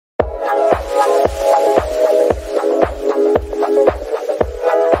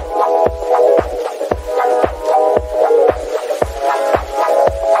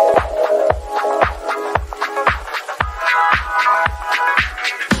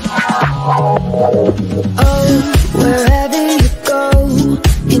Oh, wherever you go,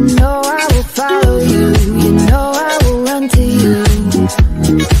 you know I will follow you. You know I will run to you.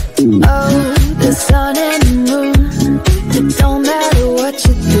 Oh, the sun and the moon, it don't matter what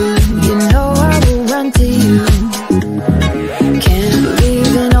you do. You know I will run to you. Can't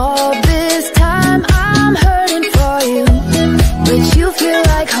believe in all this time I'm hurting for you, but you feel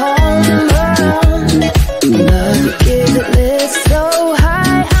like home. Love gives it lift so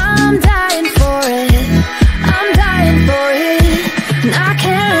high, I'm dying for it. I'm dying for it, and I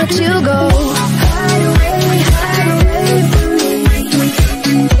can't let you go. Hide away from me. Hide away from me.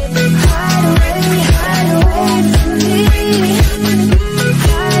 Hide away from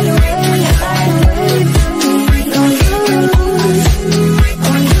me. Don't you lose,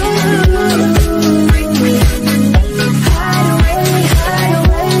 don't you lose me. Hide away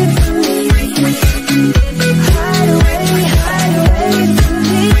from me. Hide away from me. Hide away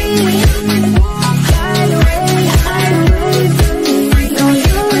from me. Don't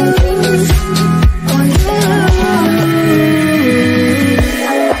you lose, don't you lose.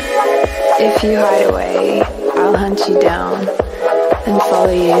 If you hide away, I'll hunt you down and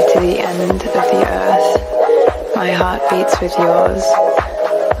follow you to the end of the earth. My heart beats with yours,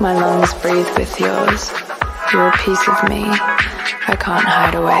 my lungs breathe with yours. You're a piece of me, I can't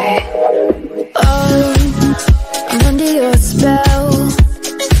hide away. Oh, I'm under your spell.